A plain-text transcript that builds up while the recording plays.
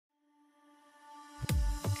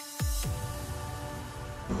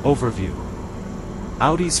Overview.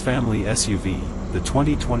 Audi's family SUV, the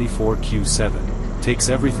 2024 Q7, takes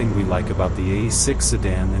everything we like about the A6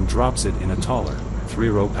 sedan and drops it in a taller,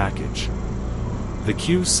 3-row package. The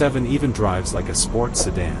Q7 even drives like a sports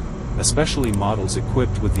sedan, especially models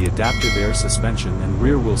equipped with the adaptive air suspension and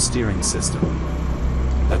rear-wheel steering system.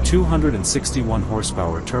 A 261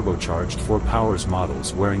 horsepower turbocharged 4-Powers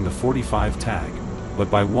models wearing the 45 tag, but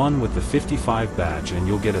buy one with the 55 badge and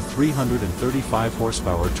you'll get a 335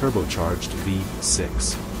 horsepower turbocharged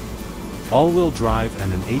V6. All-wheel drive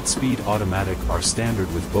and an 8-speed automatic are standard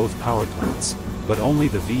with both powerplants, but only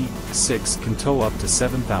the V6 can tow up to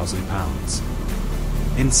 7,000 pounds.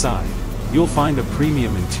 Inside, you'll find a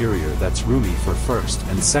premium interior that's roomy for first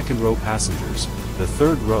and second row passengers. The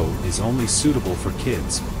third row is only suitable for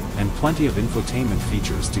kids, and plenty of infotainment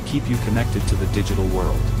features to keep you connected to the digital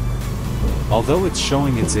world. Although it's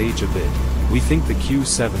showing its age a bit, we think the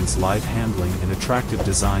Q7's lithe handling and attractive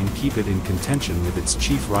design keep it in contention with its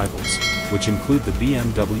chief rivals, which include the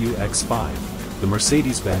BMW X5, the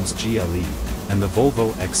Mercedes-Benz GLE, and the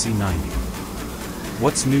Volvo XC90.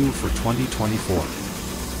 What's new for 2024?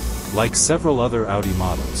 Like several other Audi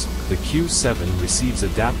models, the Q7 receives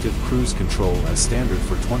adaptive cruise control as standard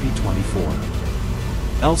for 2024.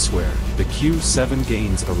 Elsewhere, the Q7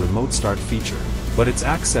 gains a remote start feature, but it's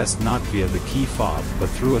accessed not via the key fob but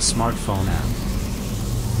through a smartphone app.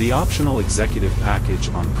 The optional executive package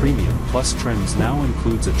on Premium Plus trims now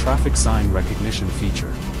includes a traffic sign recognition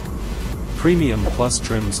feature. Premium Plus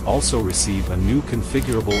trims also receive a new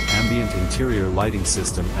configurable ambient interior lighting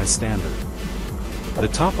system as standard. The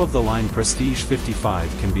top-of-the-line Prestige 55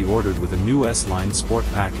 can be ordered with a new S-Line Sport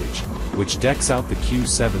package, which decks out the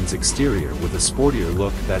Q7's exterior with a sportier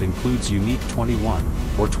look that includes unique 21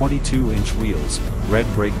 or 22-inch wheels, red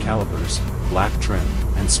brake calipers, black trim,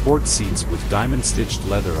 and sport seats with diamond-stitched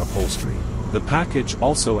leather upholstery. The package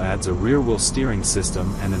also adds a rear-wheel steering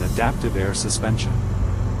system and an adaptive air suspension.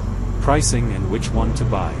 Pricing and which one to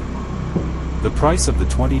buy. The price of the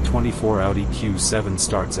 2024 Audi Q7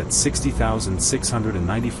 starts at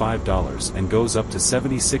 $60,695 and goes up to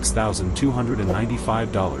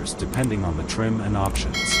 $76,295 depending on the trim and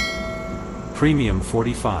options. Premium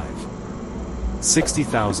 45.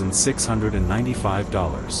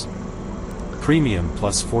 $60,695. Premium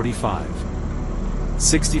Plus 45.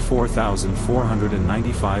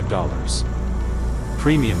 $64,495.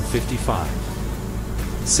 Premium 55.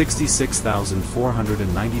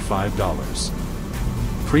 $66,495.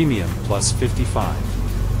 Premium Plus 55.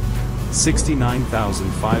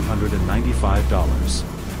 $69,595.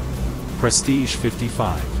 Prestige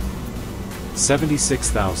 55.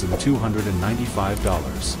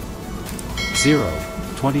 $76,295. 0.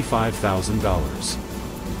 $25,000.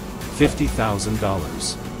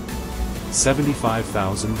 $50,000.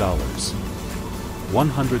 $75,000.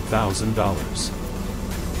 $100,000.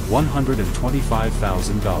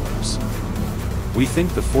 $125,000. We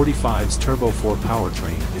think the 45's Turbo 4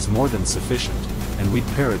 powertrain is more than sufficient, and we'd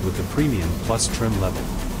pair it with the Premium Plus trim level.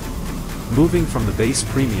 Moving from the base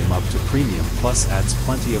Premium up to Premium Plus adds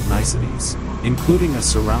plenty of niceties, including a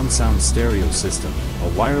surround sound stereo system, a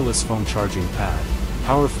wireless phone charging pad,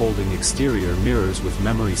 power folding exterior mirrors with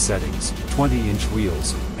memory settings, 20-inch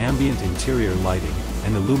wheels, ambient interior lighting,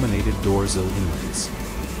 and illuminated door sill inlays.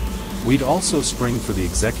 We'd also spring for the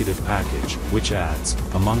executive package, which adds,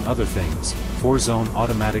 among other things, 4-zone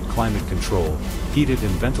automatic climate control, heated and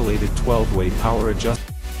ventilated 12-way power adjustment